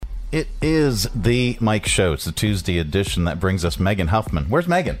It is the Mike Show. It's the Tuesday edition that brings us Megan Huffman. Where's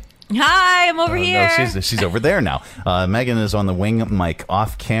Megan? Hi, I'm over here. No, she's over there now. Megan is on the wing mic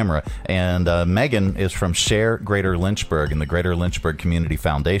off camera, and Megan is from Share Greater Lynchburg and the Greater Lynchburg Community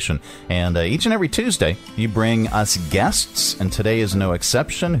Foundation. And each and every Tuesday, you bring us guests, and today is no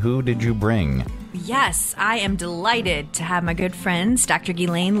exception. Who did you bring? Yes, I am delighted to have my good friends, Dr.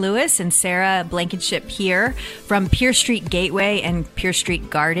 Ghislaine Lewis and Sarah Blankenship here from Pier Street Gateway and Pier Street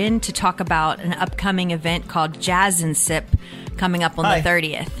Garden to talk about an upcoming event called Jazz and Sip coming up on the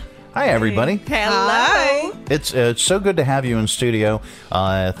 30th. Hi, everybody. Hello. It's so good to have you in studio.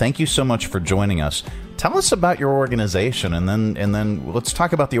 Thank you so much for joining us. Tell us about your organization, and then let's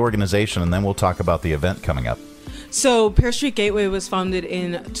talk about the organization, and then we'll talk about the event coming up. So Pier Street Gateway was founded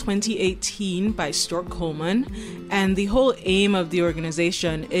in 2018 by Stuart Coleman, and the whole aim of the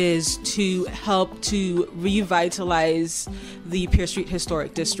organization is to help to revitalize the Pier Street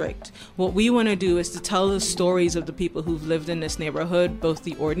Historic District. What we want to do is to tell the stories of the people who've lived in this neighborhood, both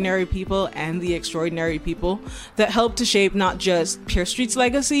the ordinary people and the extraordinary people that help to shape not just Pier Street's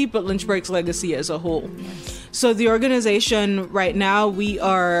legacy, but Lynchburg's legacy as a whole. So the organization right now, we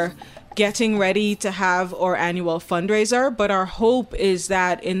are getting ready to have our annual fundraiser, but our hope is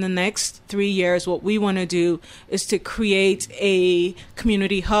that in the next 3 years, what we want to do is to create a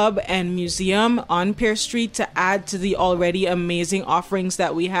community hub and museum on Pier Street to add to the already amazing offerings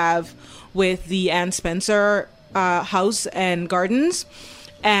that we have with the Ann Spencer House and Gardens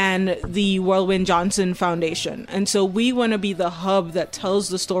and the Whirlwind Johnson Foundation. And so we want to be the hub that tells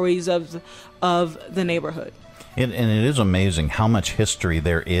the stories of the neighborhood. And it is amazing how much history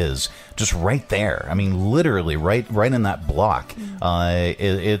there is just right there. I mean, literally right in that block.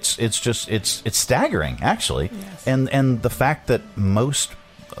 It's staggering, actually. Yes. And the fact that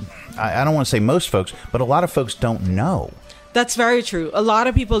I don't want to say most folks, but a lot of folks don't know. That's very true. A lot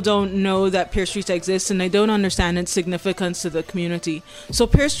of people don't know that Pier Street exists, and they don't understand its significance to the community. So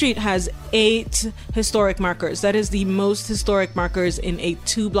Pier Street has 8 historic markers. That is the most historic markers in a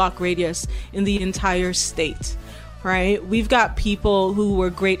 2-block radius in the entire state, right? We've got people who were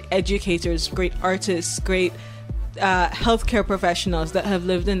great educators, great artists, great healthcare professionals that have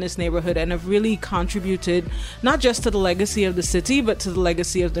lived in this neighborhood and have really contributed not just to the legacy of the city, but to the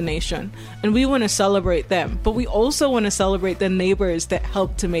legacy of the nation. And we want to celebrate them, but we also want to celebrate the neighbors that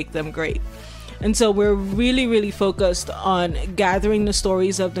helped to make them great. And so we're really, really focused on gathering the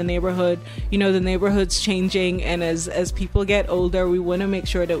stories of the neighborhood. You know, the neighborhood's changing, and as people get older, we want to make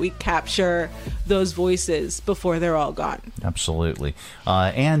sure that we capture those voices before they're all gone. Absolutely.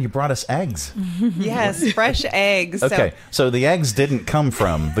 And you brought us eggs. Yes, fresh eggs. Okay, so the eggs didn't come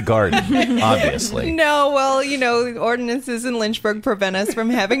from the garden, obviously. No, well, you know, ordinances in Lynchburg prevent us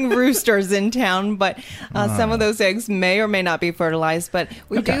from having roosters in town, but some of those eggs may or may not be fertilized. But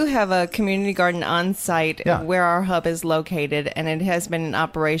we do have a community garden on site where our hub is located, and it has been in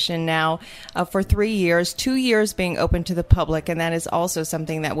operation now for 3 years, 2 years being open to the public, and that is also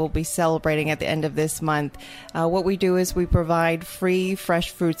something that we'll be celebrating at the end of this month. What we do is we provide free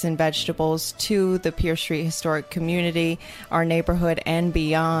fresh fruits and vegetables to the Pier Street historic community, our neighborhood, and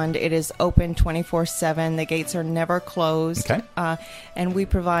beyond. It is open 24/7. The gates are never closed. Okay. And we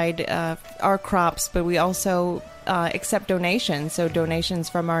provide our crops, but we also accept donations, so donations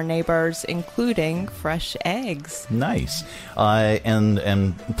from our neighbors, including fresh eggs. Nice.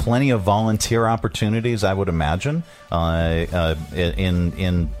 And plenty of volunteer opportunities, I would imagine,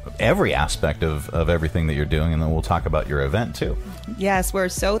 in every aspect of everything that you're doing, and then we'll talk about your event too. Yes, we're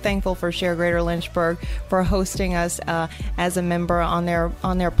so thankful for Share Greater Lynchburg for hosting us as a member on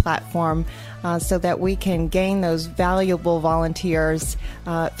their platform, so that we can gain those valuable volunteers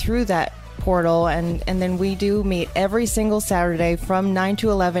through that portal, and then we do meet every single Saturday from 9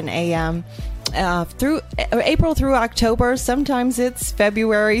 to 11 a.m. Through April through October. Sometimes it's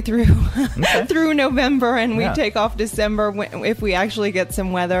February through through November, and we take off December if we actually get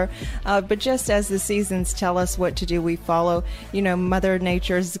some weather. But just as the seasons tell us what to do, we follow, Mother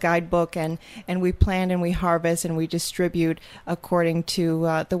Nature's guidebook, and we plant and we harvest and we distribute according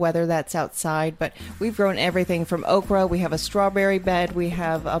to the weather that's outside. But we've grown everything from okra. We have a strawberry bed. We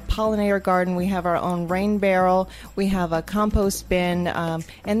have a pollinator garden. We have our own rain barrel. We have a compost bin,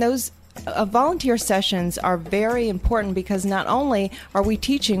 and those volunteer sessions are very important because not only are we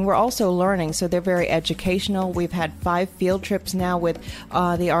teaching, we're also learning. So they're very educational. We've had 5 field trips now with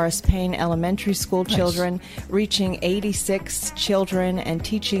the R.S. Payne Elementary School children, reaching 86 children and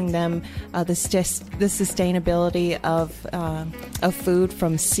teaching them the sustainability of food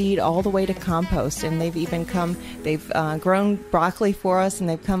from seed all the way to compost. And they've grown broccoli for us, and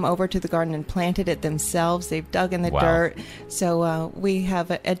they've come over to the garden and planted it themselves. They've dug in the dirt. So we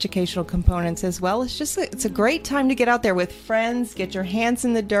have educational components as well. It's a great time to get out there with friends, get your hands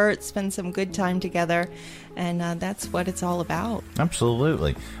in the dirt, spend some good time together, and that's what it's all about.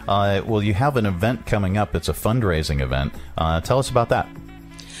 Absolutely. Well, you have an event coming up. It's a fundraising event. Tell us about that.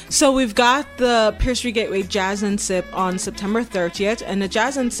 So we've got the Pierce Street Gateway Jazz and Sip on September 30th, and the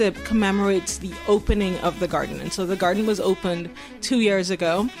Jazz and Sip commemorates the opening of the garden. And so the garden was opened 2 years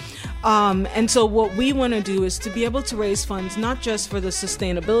ago. And so what we want to do is to be able to raise funds not just for the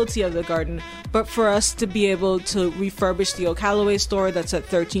sustainability of the garden, but for us to be able to refurbish the O'Callaway store that's at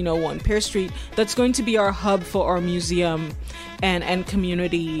 1301 Pierce Street. That's going to be our hub for our museum and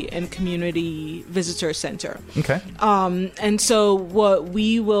community visitor center. Okay. And so what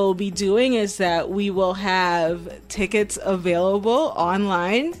we will be doing is that we will have tickets available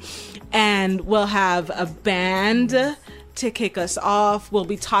online, and we'll have a band to kick us off. We'll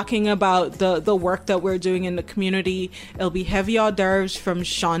be talking about the work that we're doing in the community. It'll be heavy hors d'oeuvres from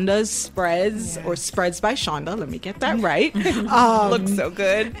Shonda's Spreads, or Spreads by Shonda. Let me get that right. Looks so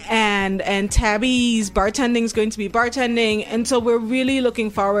good. And Tabby's bartending is going to be bartending. And so we're really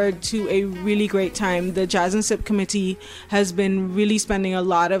looking forward to a really great time. The Jazz and Sip Committee has been really spending a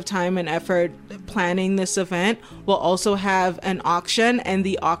lot of time and effort planning this event. We'll also have an auction, and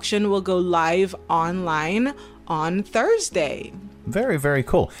the auction will go live online on Thursday. Very, very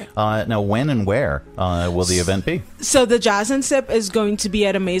cool. Now, when and where will the event be? So the Jazz and Sip is going to be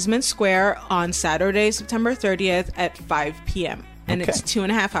at Amazement Square on Saturday, September 30th at 5 p.m. And it's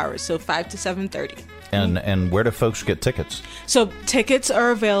 2.5 hours, so 5 to 7:30. And where do folks get tickets? So tickets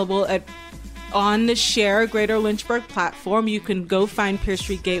are available on the Share Greater Lynchburg platform. You can go find Pierce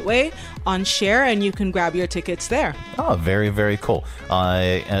Street Gateway on Share, and you can grab your tickets there. Oh, very, very cool.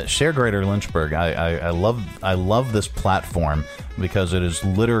 Share Greater Lynchburg. I love this platform because it is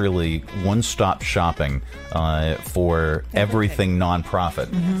literally one-stop shopping for everything nonprofit.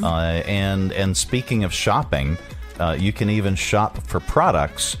 Mm-hmm. And speaking of shopping, you can even shop for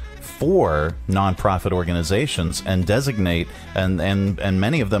products for nonprofit organizations and designate, and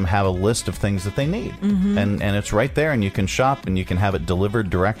many of them have a list of things that they need. Mm-hmm. And it's right there, and you can shop and you can have it delivered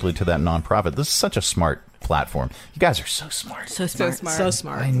directly to that nonprofit. This is such a smart platform. You guys are so smart. So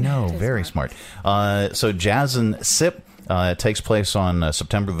smart. I know, very smart. So Jazz and Sip takes place on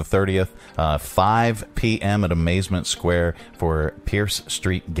September the 30th, 5 p.m. at Amazement Square for Pierce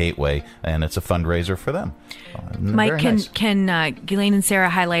Street Gateway, and it's a fundraiser for them. Mike, can Ghislaine and Sarah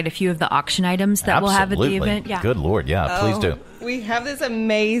highlight a few of the auction items that we'll have at the event? Yeah. Good Lord, yeah, please do. We have this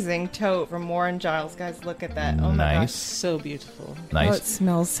amazing tote from Warren Giles. Guys, look at that. Oh my gosh. So beautiful. Nice. Oh, it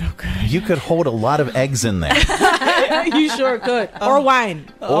smells so good. You could hold a lot of eggs in there. You sure could. Or wine.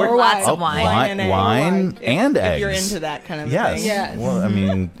 Or lots of wine. Wine and eggs. If you're into that kind of thing. Yes. Well, I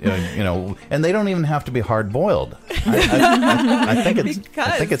mean, and they don't even have to be hard boiled. I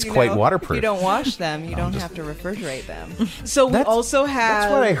think it's quite waterproof. If you don't wash them, you don't have to refrigerate them. So we also have.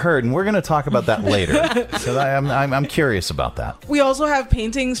 That's what I heard, and we're going to talk about that later. So I'm curious about that. We also have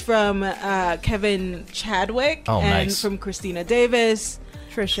paintings from Kevin Chadwick and from Christina Davis,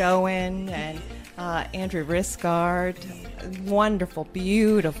 Trish Owen, and Andrew Riscard. Wonderful,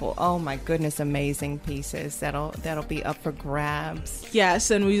 beautiful, oh my goodness, amazing pieces that'll be up for grabs.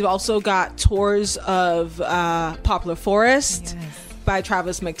 Yes, and we've also got tours of Poplar Forest. Yes. By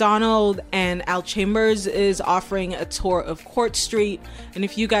Travis McDonald, and Al Chambers is offering a tour of Court Street. And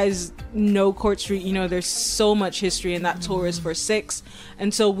if you guys know Court Street, you know there's so much history, and that tour is for $6.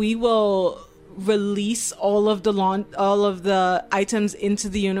 And so we will release all of the items into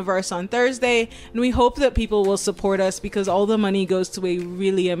the universe on Thursday, and we hope that people will support us because all the money goes to a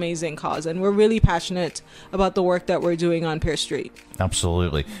really amazing cause, and we're really passionate about the work that we're doing on Pierce Street.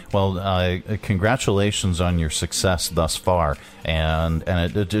 Absolutely. Well, congratulations on your success thus far, and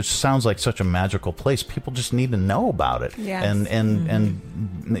it just sounds like such a magical place. People just need to know about it. Yes.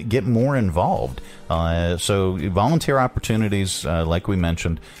 and get more involved. So volunteer opportunities, like we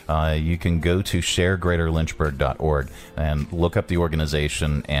mentioned, you can go to sharegreaterlynchburg.org and look up the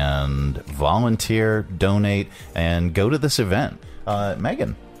organization and volunteer, donate, and go to this event.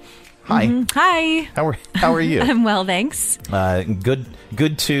 Megan. Hi. Mm-hmm. Hi. How are you? I'm well, thanks.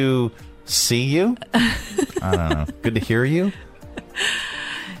 Good to see you. I don't know. Good to hear you.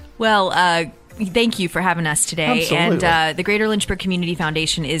 Well, thank you for having us today. Absolutely. And the Greater Lynchburg Community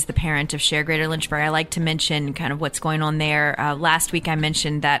Foundation is the parent of Share Greater Lynchburg. I like to mention kind of what's going on there. Last week I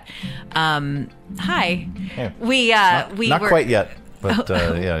mentioned that, we not were, quite yet. But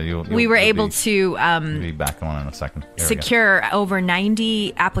you'll we were able be, to be back on in a second. There secure over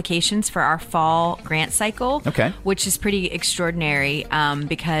 90 applications for our fall grant cycle. Okay. Which is pretty extraordinary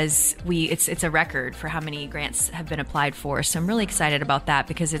because it's a record for how many grants have been applied for. So I'm really excited about that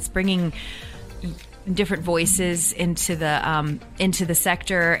because it's bringing different voices into the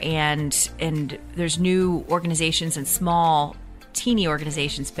sector, and there's new organizations and small teeny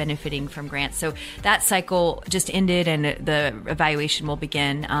organizations benefiting from grants. So that cycle just ended and the evaluation will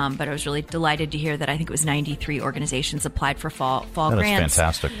begin. But I was really delighted to hear that I think it was 93 organizations applied for fall grants.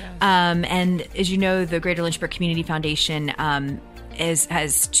 That's fantastic. And as you know, the Greater Lynchburg Community Foundation has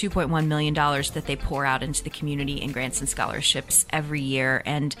 $2.1 million that they pour out into the community in grants and scholarships every year.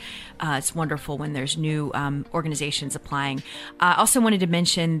 And it's wonderful when there's new organizations applying. I also wanted to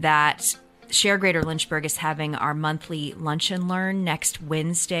mention that Share Greater Lynchburg is having our monthly Lunch and Learn next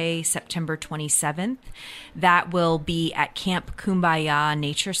Wednesday, September 27th. That will be at Camp Kumbaya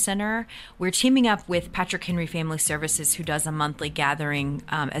Nature Center. We're teaming up with Patrick Henry Family Services, who does a monthly gathering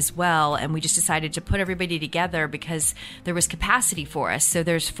as well. And we just decided to put everybody together because there was capacity for us. So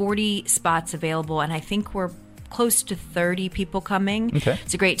there's 40 spots available, and I think we're close to 30 people coming. Okay.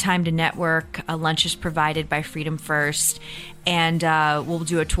 It's a great time to network. Lunch is provided by Freedom First. And we'll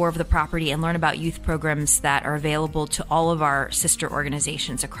do a tour of the property and learn about youth programs that are available to all of our sister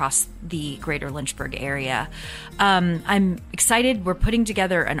organizations across the Greater Lynchburg area. I'm excited. We're putting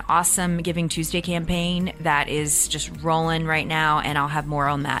together an awesome Giving Tuesday campaign that is just rolling right now, and I'll have more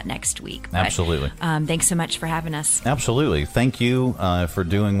on that next week. But, Absolutely. Thanks so much for having us. Absolutely. Thank you for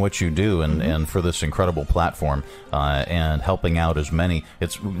doing what you do and for this incredible platform and helping out as many.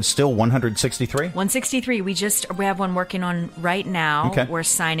 It's still 163? 163. We have one working on right now. Okay. We're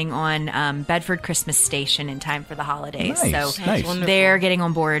signing on Bedford Christmas Station in time for the holidays. Nice, So nice. they're getting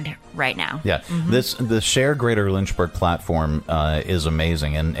on board right now. Yeah, the Share Greater Lynchburg platform is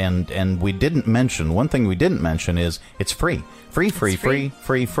amazing, and we didn't mention one thing. We didn't mention is it's free. Free. So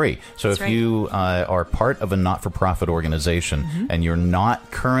That's if right. you are part of a not-for-profit organization and you're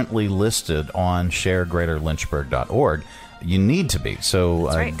not currently listed on sharegreaterlynchburg.org, you need to be. So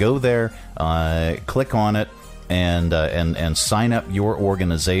right. go there, click on it, and sign up your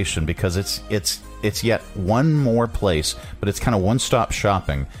organization, because it's yet one more place, but it's kind of one-stop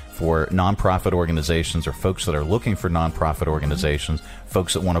shopping for nonprofit organizations or folks that are looking for nonprofit organizations,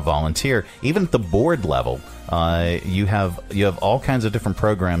 folks that want to volunteer. Even at the board level, you have all kinds of different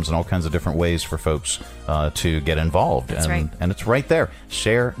programs and all kinds of different ways for folks to get involved. That's and, right. And it's right there,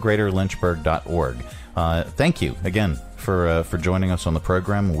 sharegreaterlynchburg.org. Thank you again for joining us on the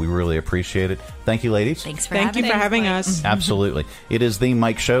program. We really appreciate it. Thank you, ladies. Thanks for Thank you for having Mike. us. Absolutely. It is the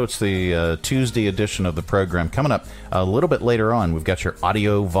Mike Show. It's the Tuesday edition of the program. Coming up a little bit later on, we've got your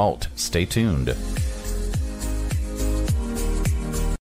Audio Vault. Stay tuned.